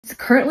is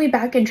currently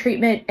back in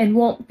treatment and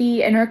won't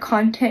be in our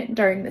content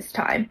during this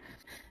time.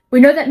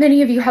 We know that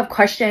many of you have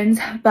questions,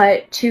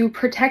 but to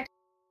protect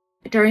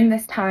during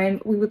this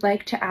time, we would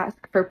like to ask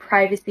for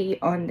privacy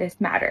on this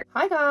matter.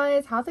 Hi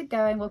guys, how's it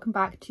going? Welcome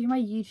back to my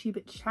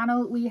YouTube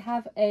channel. We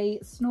have a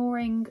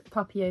snoring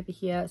puppy over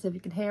here, so if you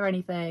can hear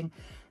anything,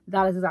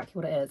 that is exactly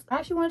what it is. I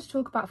actually wanted to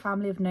talk about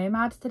Family of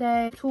Nomads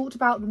today. I've talked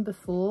about them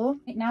before.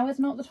 Now is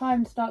not the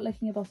time to start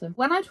licking your bottom.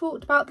 When I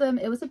talked about them,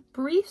 it was a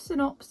brief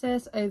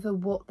synopsis over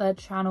what their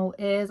channel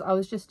is. I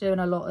was just doing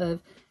a lot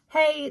of,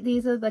 hey,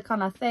 these are the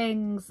kind of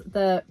things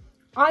that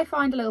I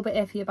find a little bit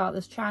iffy about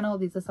this channel.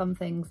 These are some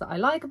things that I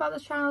like about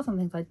this channel, some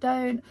things I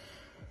don't.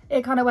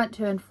 It kind of went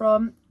to and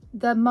from.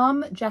 The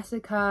mum,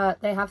 Jessica,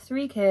 they have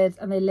 3 kids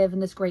and they live in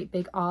this great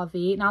big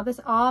RV. Now this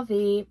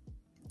RV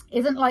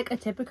isn't like a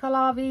typical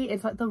RV,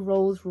 it's like the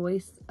Rolls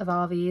Royce of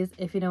RVs,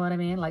 if you know what I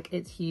mean. Like,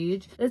 it's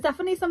huge. There's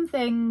definitely some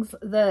things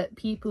that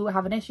people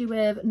have an issue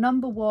with.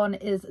 Number one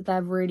is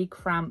they're really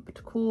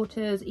cramped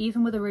quarters,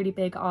 even with a really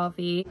big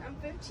RV. I'm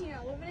 15,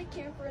 I live in a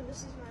camper, and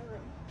this is my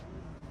room.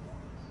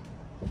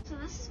 So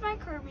this is my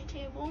Kirby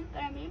table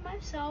that I made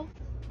myself.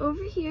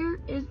 Over here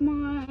is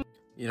my...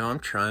 You know, I'm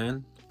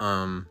trying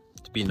to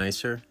be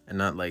nicer and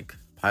not like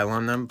pile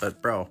on them,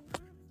 but bro,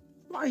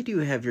 why do you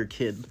have your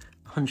kid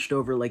hunched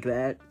over like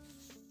that?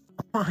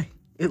 Why?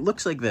 It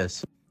looks like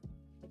this.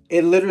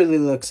 It literally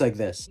looks like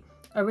this.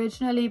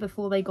 Originally,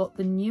 before they got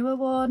the newer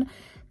one,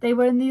 they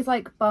were in these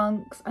like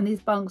bunks, and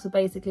these bunks were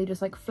basically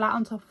just like flat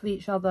on top of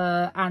each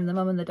other, and the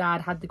mum and the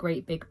dad had the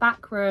great big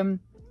back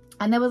room,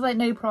 and there was like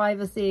no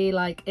privacy.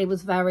 Like, it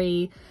was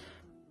very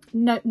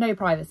no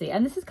privacy.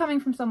 And this is coming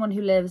from someone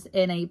who lives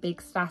in a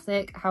big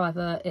static.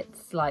 However,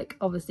 it's like,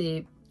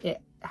 obviously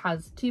it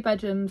has 2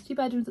 bedrooms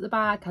at the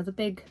back, has a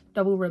big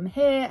double room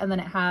here, and then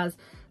it has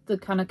the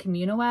kind of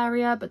communal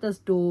area, but there's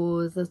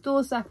doors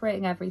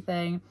separating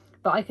everything.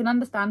 But I can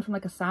understand from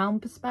like a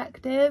sound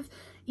perspective,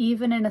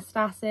 even in a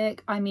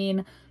static, I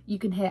mean, you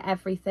can hear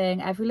everything,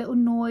 every little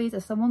noise.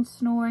 If someone's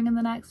snoring in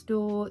the next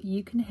door,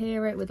 you can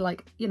hear it with,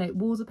 like, you know,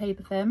 walls of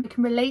paper thin. I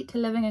can relate to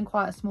living in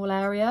quite a small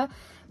area,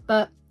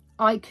 but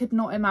I could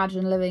not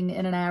imagine living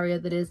in an area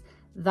that is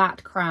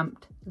that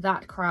cramped,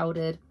 that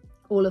crowded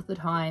all of the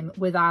time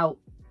without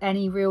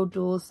any real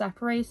doors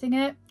separating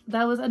it.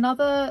 There was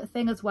another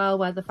thing as well,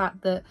 where the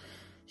fact that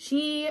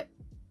she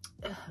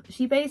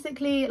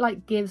basically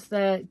like gives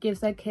their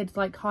kids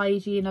like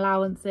hygiene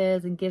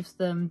allowances and gives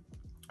them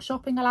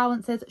shopping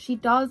allowances. She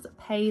does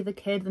pay the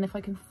kids, and if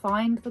I can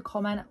find the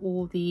comment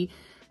or the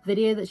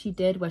video that she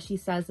did where she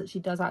says that she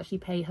does actually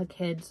pay her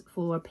kids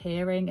for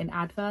appearing in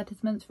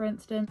advertisements, for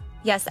instance.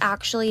 Yes,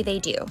 actually they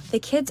do. The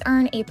kids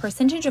earn a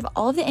percentage of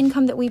all of the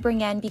income that we bring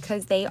in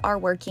because they are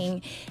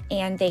working,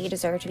 and they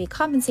deserve to be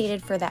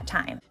compensated for that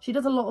time. She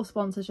does a lot of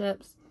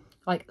sponsorships,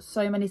 like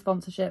so many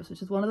sponsorships,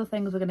 which is one of the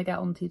things we're going to get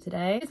onto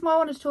today. The reason why I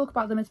wanted to talk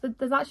about them is that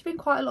there's actually been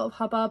quite a lot of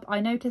hubbub. I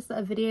noticed that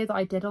a video that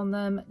I did on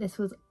them, this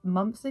was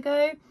months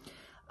ago,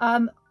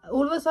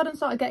 all of a sudden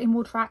started getting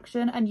more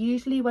traction. And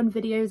usually when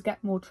videos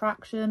get more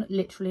traction,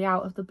 literally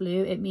out of the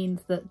blue, it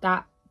means that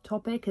that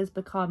topic has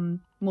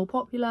become more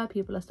popular.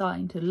 People are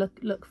starting to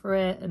look for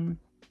it and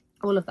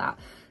all of that.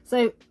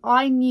 So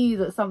I knew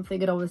that something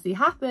had obviously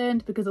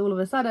happened, because all of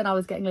a sudden I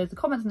was getting loads of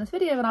comments on this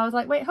video, and I was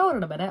like, wait, hold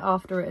on a minute,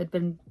 after it had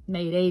been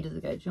made ages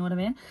ago. Do you know what I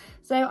mean?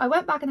 So I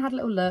went back and had a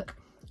little look,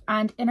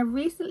 and in a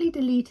recently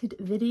deleted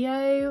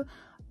video,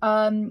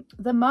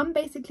 the mum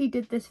basically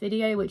did this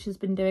video which has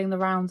been doing the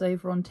rounds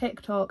over on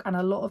TikTok, and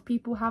a lot of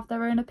people have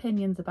their own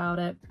opinions about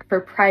it.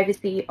 For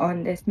privacy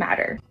on this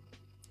matter.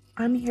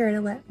 I'm here to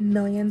let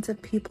millions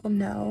of people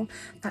know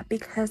that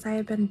because I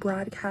have been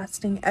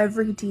broadcasting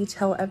every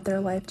detail of their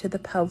life to the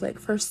public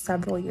for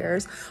several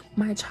years,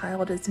 my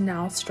child is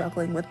now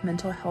struggling with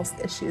mental health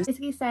issues.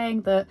 Basically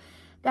saying that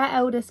their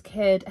eldest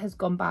kid has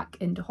gone back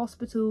into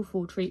hospital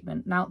for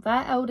treatment. Now,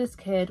 their eldest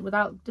kid,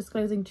 without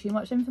disclosing too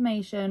much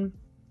information,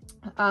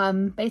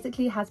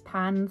 basically has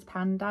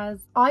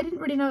pandas. I didn't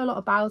really know a lot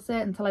about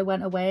it until I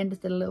went away and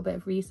just did a little bit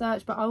of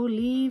research, but I will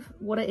leave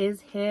what it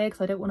is here because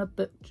I don't want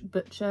to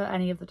butcher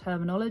any of the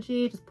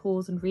terminology. Just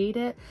pause and read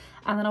it,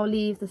 and then I'll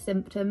leave the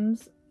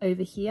symptoms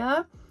over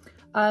here.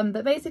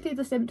 But basically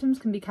the symptoms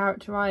can be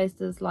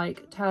characterized as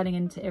like turning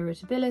into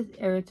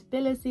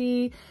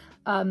irritability,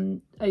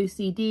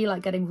 OCD,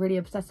 like getting really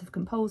obsessive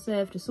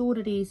compulsive,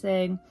 disordered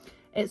eating.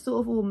 It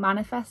sort of all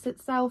manifests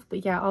itself,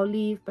 but yeah, I'll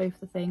leave both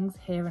the things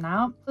here and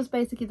out. It was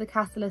basically the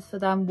catalyst for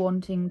them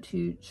wanting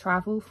to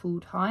travel full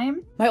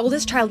time. My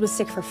oldest child was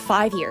sick for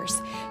 5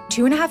 years.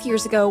 2.5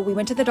 years ago, we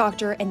went to the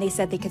doctor and they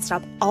said they could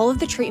stop all of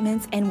the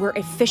treatments and we're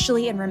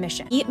officially in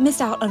remission. He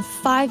missed out on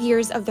 5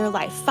 years of their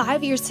life,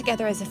 5 years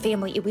together as a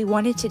family. We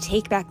wanted to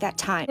take back that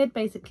time. It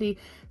basically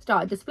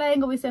started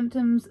displaying all these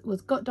symptoms,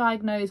 got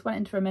diagnosed, went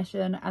into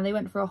remission, and they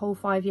went for a whole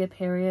 5-year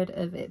period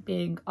of it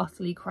being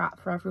utterly crap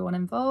for everyone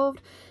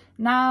involved.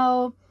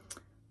 Now,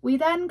 We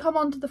then come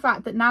on to the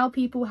fact that now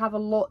people have a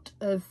lot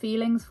of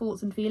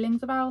thoughts and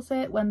feelings about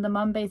it, when the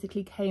mum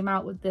basically came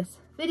out with this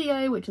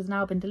video, which has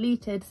now been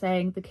deleted,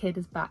 saying the kid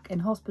is back in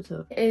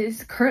hospital.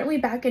 Is currently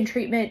back in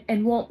treatment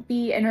and won't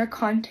be in our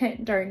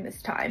content during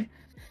this time.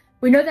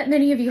 We know that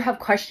many of you have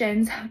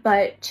questions,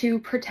 but to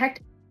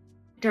protect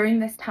during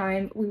this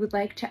time, we would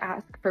like to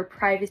ask for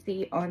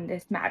privacy on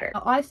this matter.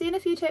 Now, I've seen a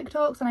few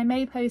TikToks and I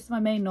may post them,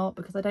 I may not,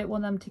 because I don't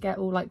want them to get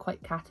all like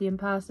quite catty and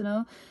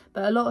personal,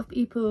 but a lot of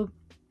people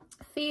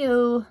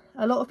feel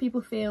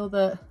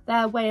that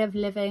their way of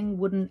living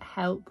wouldn't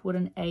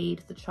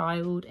aid the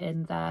child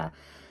in their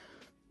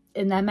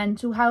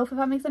mental health, if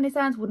that makes any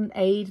sense, wouldn't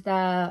aid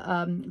their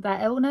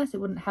illness.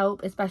 It wouldn't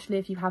help, especially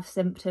if you have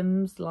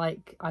symptoms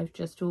like I've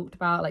just talked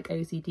about, like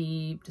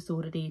OCD,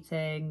 disordered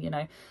eating, you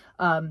know,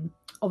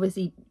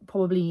 obviously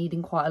probably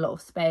needing quite a lot of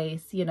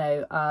space, you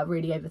know,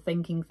 really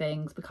overthinking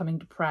things, becoming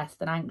depressed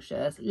and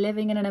anxious,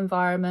 living in an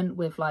environment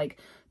with like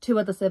 2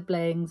 other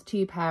siblings,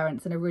 2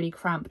 parents, and a really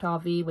cramped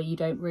RV where you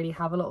don't really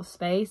have a lot of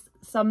space.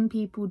 Some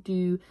people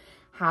do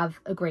have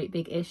a great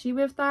big issue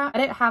with that. I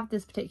don't have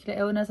this particular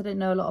illness, I didn't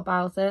know a lot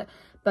about it,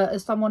 but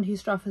as someone who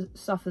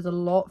suffers a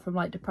lot from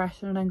like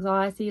depression and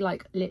anxiety,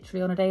 like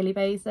literally on a daily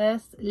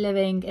basis,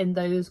 living in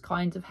those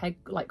kinds of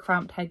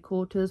cramped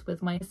headquarters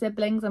with my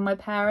siblings and my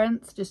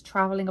parents, just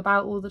traveling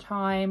about all the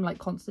time, like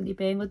constantly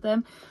being with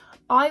them,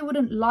 I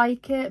wouldn't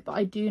like it. But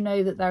I do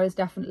know that there is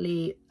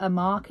definitely a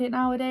market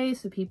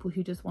nowadays for people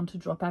who just want to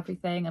drop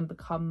everything and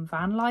become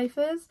van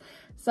lifers.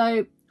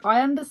 So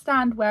I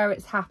understand where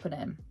it's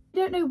happening. I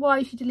don't know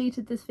why she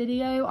deleted this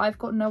video. I've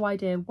got no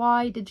idea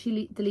why. Did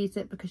she delete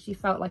it because she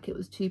felt like it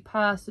was too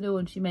personal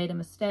and she made a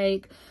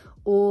mistake?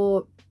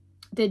 Or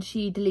did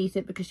she delete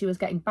it because she was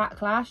getting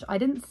backlash? I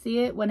didn't see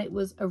it when it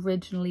was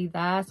originally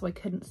there, so I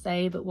couldn't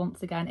say, but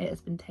once again, it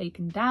has been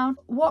taken down.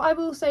 What I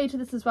will say to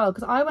this as well,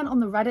 because I went on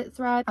the Reddit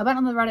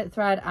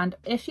thread, and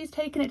if she's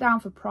taken it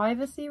down for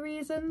privacy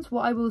reasons,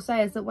 what I will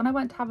say is that when I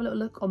went to have a little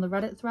look on the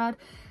Reddit thread,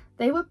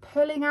 they were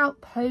pulling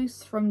out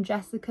posts from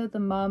Jessica, the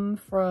mum,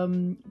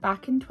 from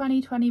back in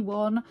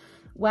 2021,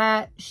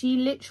 where she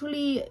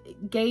literally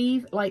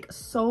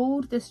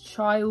sold this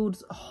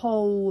child's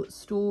whole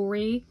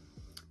story,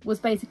 was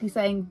basically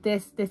saying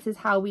this is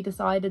how we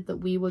decided that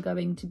we were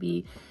going to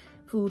be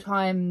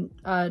full-time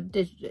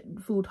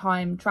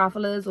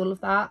travelers, all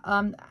of that.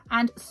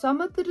 And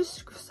some of the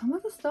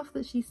stuff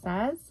that she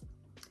says,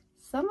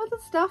 some of the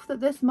stuff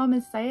that this mum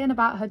is saying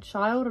about her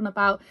child and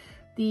about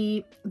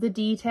the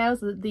details,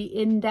 the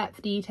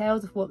in-depth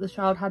details of what the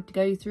child had to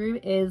go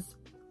through is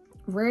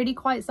really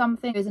quite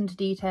something. It goes into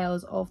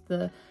details of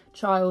the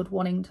child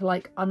wanting to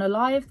like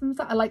unalive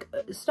themselves, like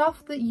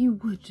stuff that you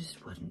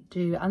wouldn't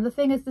do. And the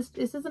thing is, this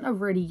isn't a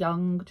really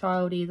young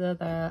child either.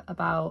 They're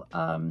about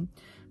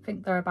I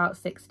think they're about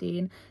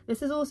 16.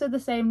 This is also the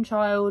same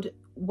child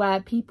where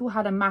people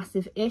had a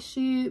massive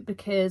issue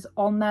because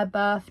on their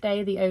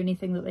birthday, the only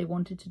thing that they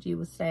wanted to do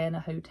was stay in a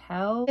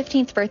hotel.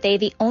 15th birthday,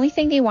 the only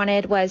thing they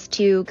wanted was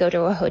to go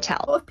to a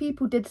hotel. A lot of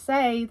people did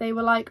say, they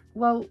were like,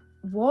 well,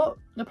 what?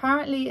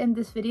 Apparently in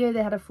this video,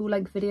 they had a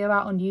full-length video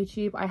out on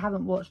YouTube. I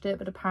haven't watched it,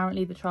 but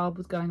apparently the child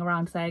was going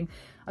around saying,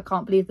 I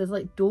can't believe there's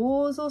like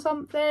doors or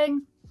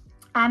something.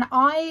 And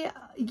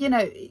you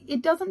know,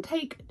 it doesn't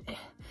take...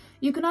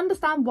 You can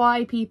understand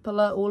why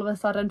people are all of a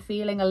sudden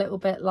feeling a little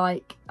bit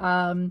like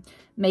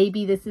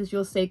maybe this is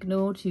your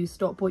signal to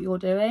stop what you're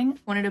doing.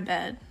 Wanted a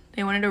bed.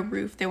 They wanted a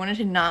roof. They wanted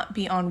to not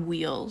be on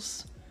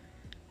wheels.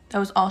 That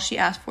was all she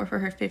asked for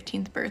her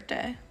 15th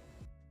birthday.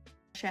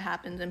 Shit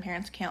happens and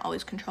parents can't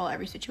always control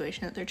every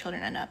situation that their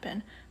children end up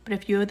in. But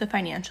if you have the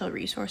financial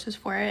resources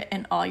for it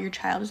and all your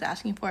child is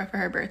asking for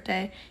her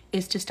birthday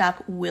is to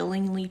stop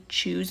willingly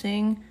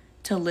choosing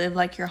to live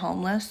like you're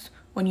homeless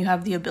when you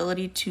have the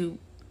ability to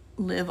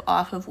live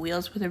off of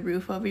wheels with a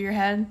roof over your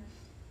head,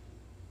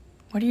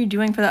 what are you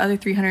doing for the other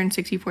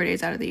 364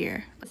 days out of the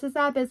year? This is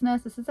their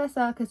business, this is their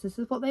circus, this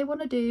is what they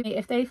want to do.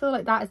 If they feel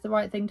like that is the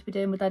right thing to be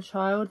doing with their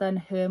child, then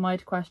who am I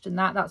to question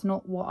that? That's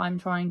not what I'm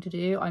trying to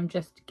do. I'm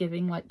just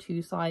giving like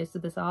 2 sides to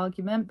this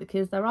argument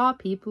because there are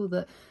people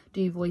that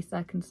do voice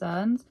their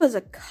concerns. It was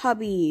a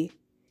cubby.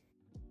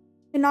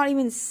 And not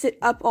even sit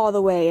up all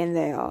the way in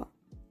there.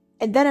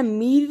 And then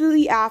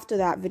immediately after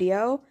that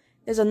video,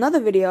 there's another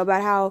video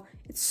about how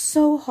it's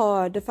so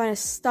hard to find a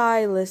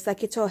stylist that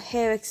gets her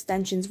hair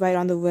extensions right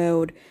on the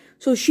road.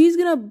 So she's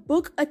gonna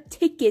book a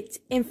ticket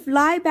and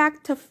fly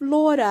back to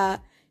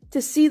Florida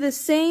to see the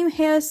same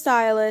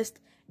hairstylist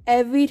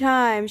every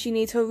time she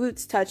needs her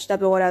roots touched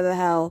up or whatever the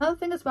hell. Another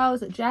thing as well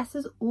is that Jess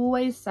has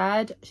always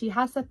said, she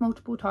has said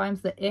multiple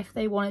times, that if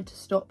they wanted to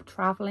stop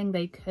traveling,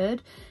 they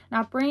could.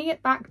 Now, bringing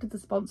it back to the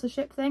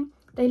sponsorship thing,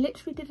 they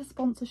literally did a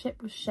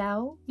sponsorship with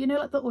Shell, you know,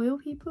 like the oil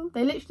people.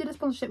 They literally did a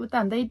sponsorship with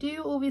them. They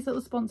do all these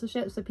little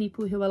sponsorships for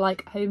people who are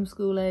like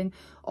homeschooling,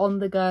 on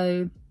the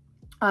go.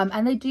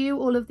 And they do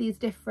all of these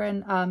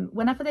different,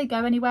 whenever they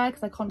go anywhere, because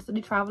they're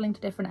constantly traveling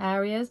to different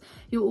areas,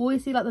 you'll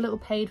always see like the little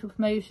paid for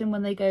promotion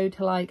when they go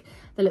to like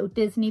the little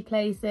Disney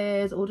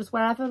places or just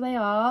wherever they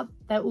are.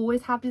 They'll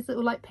always have these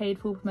little like paid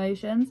for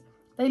promotions.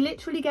 They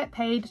literally get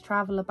paid to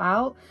travel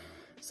about.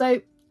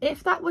 So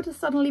if that were to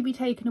suddenly be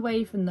taken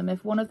away from them,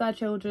 if one of their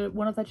children,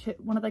 one of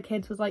their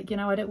kids was like, you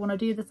know, I don't want to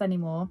do this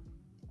anymore,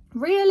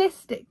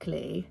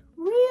 realistically,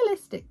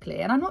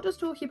 and I'm not just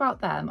talking about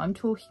them, I'm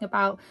talking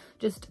about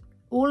just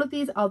all of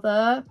these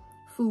other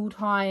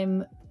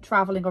full-time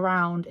traveling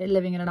around,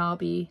 living in an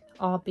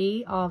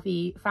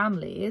RV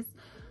families,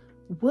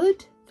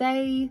 would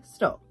they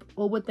stop?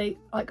 Or would they,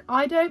 like,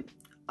 I don't,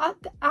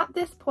 at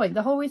this point,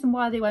 the whole reason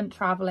why they went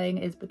traveling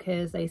is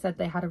because they said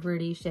they had a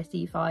really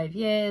shitty 5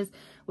 years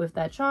with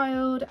their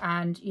child,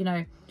 and, you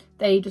know,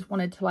 they just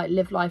wanted to like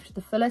live life to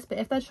the fullest. But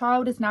if their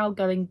child is now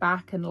going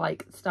back and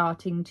like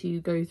starting to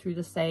go through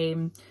the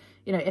same,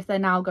 you know, if they're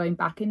now going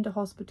back into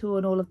hospital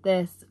and all of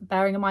this,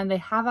 bearing in mind they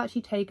have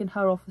actually taken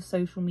her off of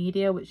social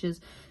media, which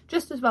is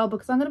just as well,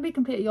 because I'm going to be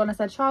completely honest,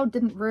 their child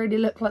didn't really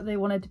look like they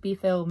wanted to be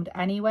filmed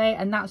anyway,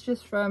 and that's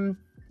just from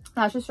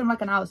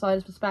like an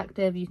outsider's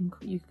perspective.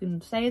 You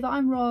can say that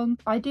I'm wrong.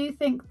 I do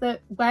think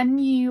that when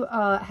you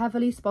are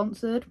heavily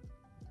sponsored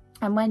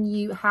and when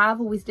you have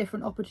all these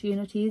different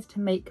opportunities to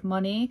make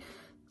money,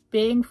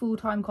 being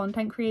full-time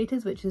content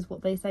creators, which is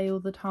what they say all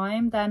the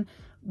time, then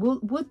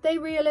would they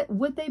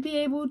be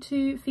able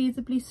to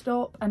feasibly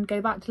stop and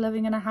go back to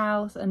living in a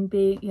house and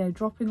be, you know,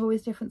 dropping all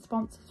these different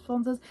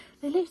sponsors?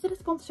 They literally did a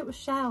sponsorship with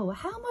Shell.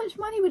 How much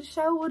money would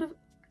Shell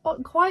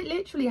quite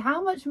literally,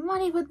 how much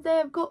money would they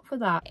have got for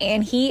that?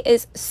 And he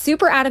is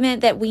super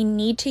adamant that we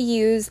need to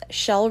use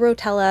Shell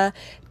Rotella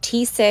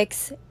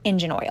T6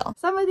 engine oil.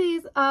 Some of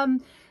these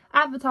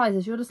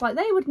advertisers, you're just like,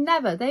 they would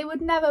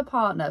never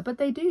partner, but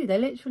they do, they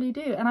literally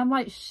do. And I'm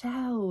like,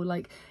 Shell,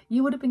 like,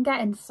 you would have been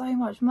getting so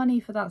much money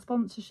for that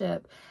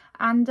sponsorship.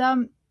 And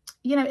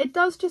you know, it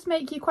does just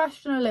make you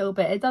question a little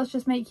bit. It does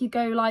just make you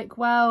go like,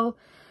 well,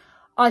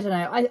 I don't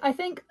know. I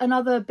think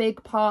another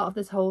big part of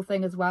this whole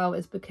thing as well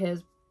is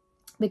because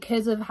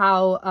of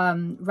how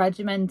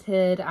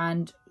regimented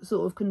and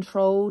sort of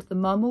controlled the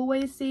mum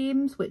always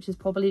seems, which is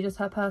probably just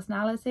her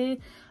personality.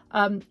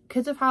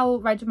 Because of how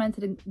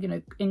regimented and, you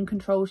know, in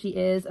control she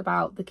is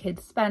about the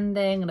kids'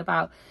 spending and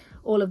about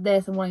all of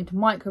this and wanting to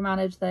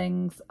micromanage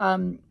things,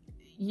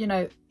 you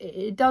know,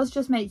 it does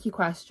just make you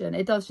question.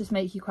 It does just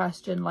make you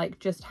question, like,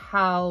 just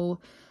how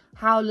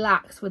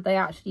lax would they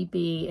actually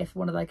be if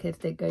one of their kids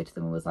did go to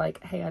them and was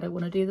like, hey, I don't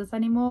want to do this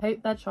anymore. I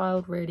hope their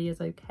child really is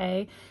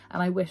okay,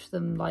 and I wish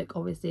them, like,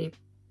 obviously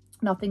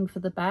nothing for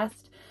the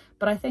best.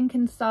 But I think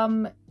in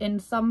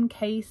some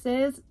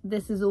cases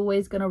this is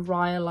always going to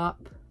rile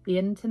up the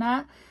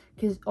internet,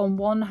 because on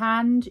one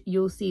hand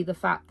you'll see the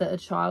fact that a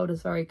child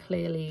is very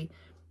clearly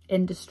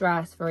in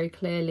distress, very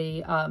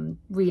clearly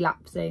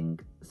relapsing,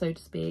 so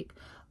to speak,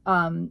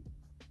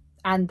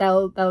 and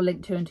they'll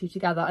link 2 and 2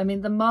 together. I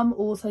mean, the mum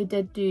also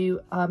did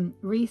do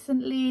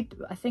recently,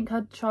 I think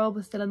her child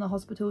was still in the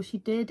hospital, she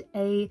did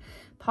a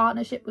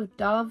partnership with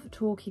Dove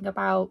talking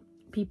about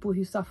people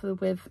who suffer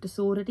with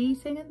disordered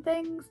eating and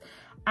things.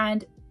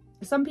 And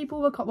some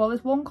people were, well,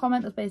 there's one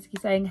comment that's basically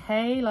saying,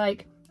 hey,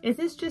 like, is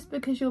this just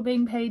because you're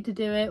being paid to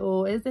do it,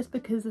 or is this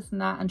because this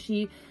and that? And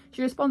she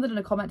responded in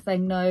a comment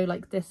saying, no,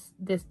 like, this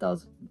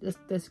goes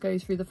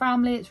through the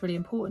family, it's really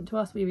important to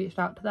us, we reached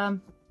out to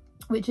them,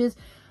 which is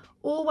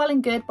all well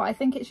and good, but I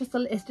think it's just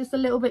a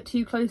little bit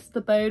too close to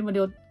the bone when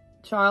your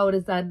child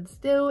is then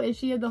still, is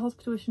she in the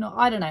hospital, is she not?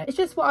 I don't know. It's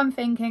just what I'm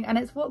thinking, and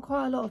it's what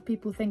quite a lot of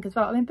people think as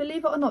well. I mean,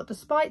 believe it or not,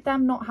 despite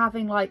them not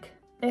having, like,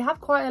 they have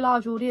quite a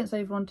large audience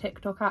over on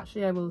TikTok,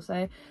 actually, I will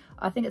say.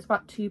 I think it's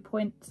about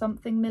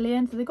 2-point-something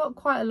million, so they've got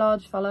quite a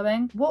large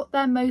following. What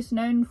they're most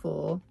known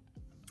for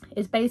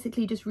is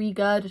basically just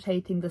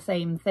regurgitating the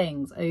same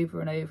things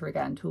over and over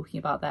again, talking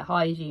about their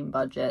hygiene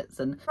budgets.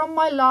 And from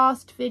my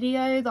last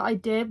video that I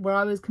did where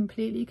I was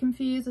completely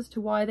confused as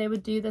to why they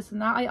would do this and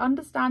that, I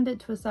understand it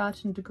to a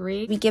certain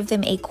degree. We give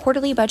them a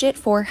quarterly budget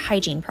for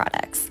hygiene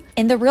products.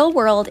 In the real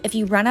world, if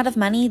you run out of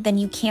money, then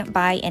you can't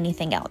buy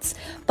anything else.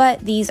 But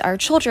these are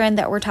children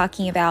that we're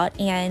talking about,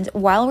 and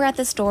while we're at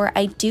the store,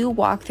 I do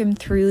walk them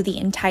through the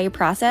entire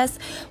process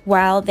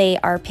while they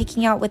are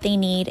picking out what they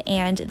need,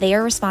 and they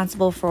are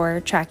responsible for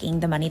tracking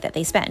the money that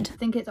they spend. I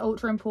think it's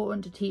ultra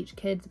important to teach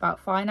kids about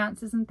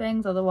finances and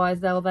things,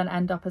 otherwise they'll then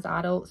end up as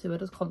adults who are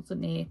just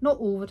constantly, not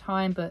all the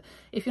time, but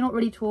if you're not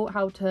really taught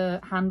how to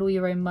handle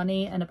your own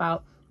money and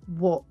about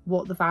what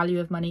the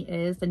value of money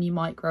is, then you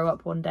might grow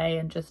up one day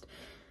and just,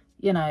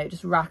 you know,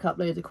 just rack up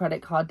loads of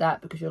credit card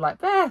debt because you're like,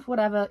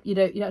 whatever, you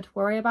don't have to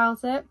worry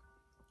about it.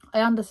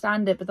 I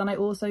understand it, but then I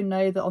also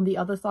know that on the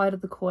other side of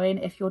the coin,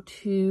 if you're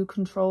too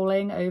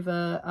controlling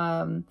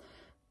over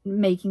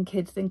making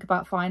kids think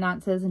about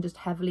finances and just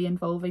heavily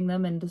involving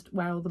them and just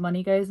where all the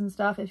money goes and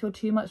stuff, if you're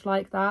too much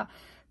like that,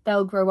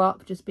 they'll grow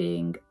up just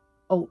being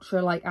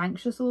ultra, like,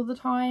 anxious all the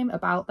time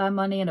about their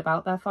money and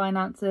about their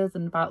finances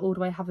and about, oh,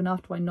 do I have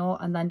enough, do I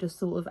not, and then just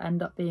sort of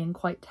end up being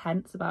quite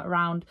tense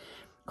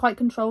quite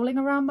controlling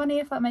around money,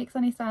 if that makes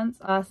any sense.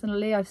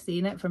 Personally, I've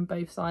seen it from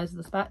both sides of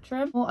the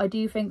spectrum. Well, I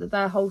do think that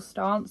their whole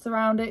stance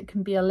around it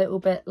can be a little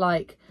bit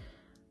like,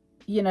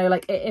 you know,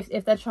 like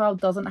if their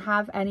child doesn't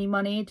have any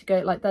money to go,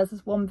 like, there's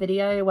this one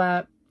video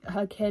where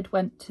her kid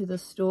went to the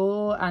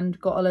store and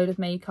got a load of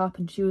makeup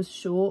and she was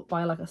short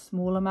by like a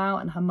small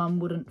amount and her mum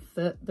wouldn't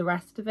fit the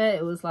rest of it.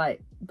 It was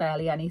like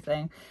barely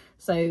anything.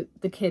 So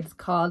the kid's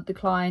card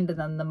declined, and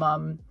then the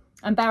mum,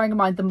 and bearing in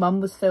mind the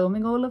mum was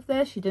filming all of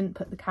this, she didn't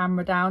put the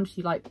camera down.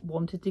 She like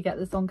wanted to get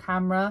this on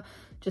camera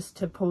just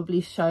to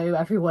probably show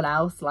everyone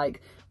else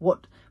like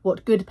what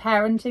good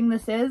parenting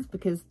this is,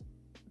 because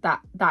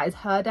that is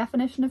her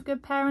definition of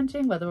good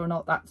parenting, whether or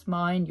not that's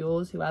mine,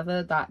 yours,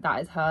 whoever, that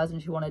is hers,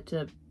 and she wanted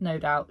to no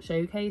doubt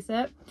showcase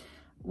it.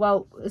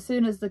 Well, as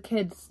soon as the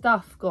kid's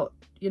stuff got,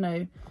 you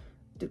know,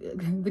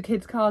 the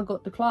kid's card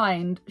got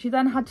declined, she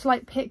then had to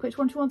like pick which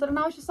one she wanted, and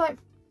I was just like,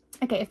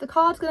 okay, if the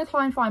card's going to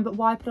decline, fine, but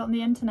why put it on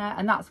the internet?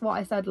 And that's what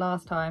I said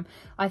last time.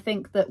 I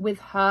think that with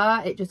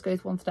her, it just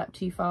goes one step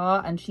too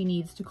far, and she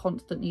needs to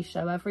constantly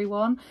show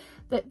everyone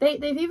that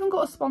they've even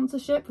got a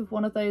sponsorship with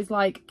one of those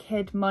like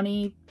kid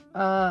money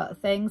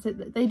things.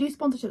 They do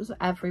sponsorships with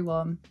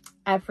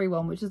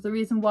everyone, which is the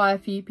reason why a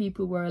few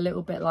people were a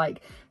little bit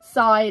like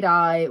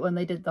side-eye when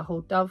they did the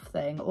whole Dove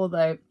thing.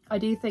 Although I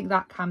do think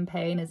that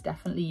campaign is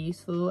definitely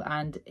useful,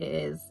 and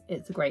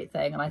it's a great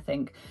thing, and I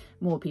think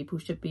more people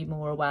should be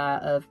more aware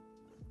of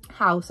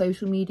how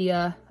social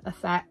media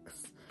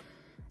affects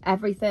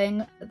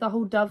everything. The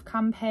whole Dove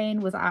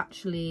campaign was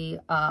actually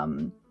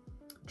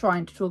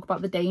trying to talk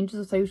about the dangers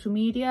of social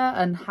media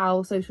and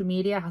how social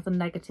media has a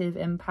negative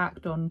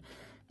impact on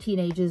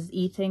teenagers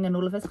eating and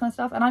all of this kind of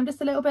stuff. And I'm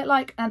just a little bit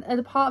like, and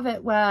the part of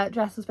it where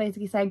Jess was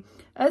basically saying,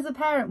 as a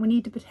parent, we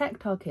need to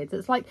protect our kids.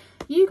 It's like,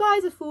 you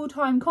guys are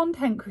full-time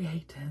content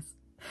creators.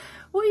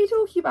 What are you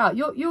talking about?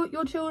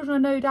 Your children are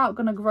no doubt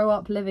going to grow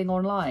up living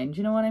online. Do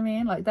you know what I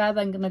mean? Like, they're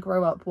then going to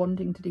grow up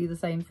wanting to do the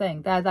same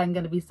thing. They're then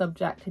going to be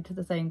subjected to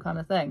the same kind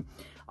of thing.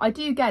 I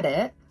do get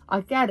it. I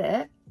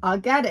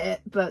get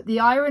it, but the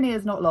irony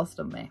is not lost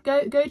on me.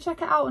 Go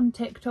check it out on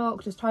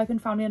TikTok. Just type in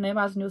Family of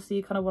Nomads and you'll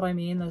see kind of what I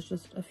mean. There's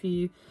just a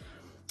few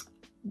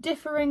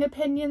differing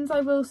opinions, I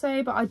will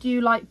say, but I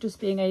do like just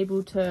being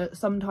able to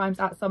sometimes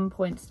at some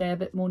point stay a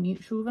bit more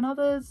neutral than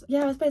others.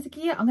 Yeah, that's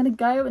basically it. I'm gonna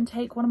go and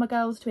take one of my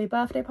girls to a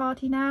birthday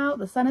party now.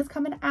 The sun is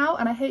coming out,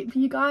 and I hope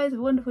you guys have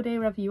a wonderful day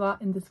wherever you are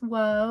in this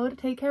world.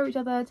 Take care of each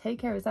other, take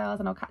care of yourselves,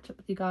 and I'll catch up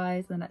with you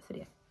guys in the next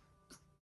video.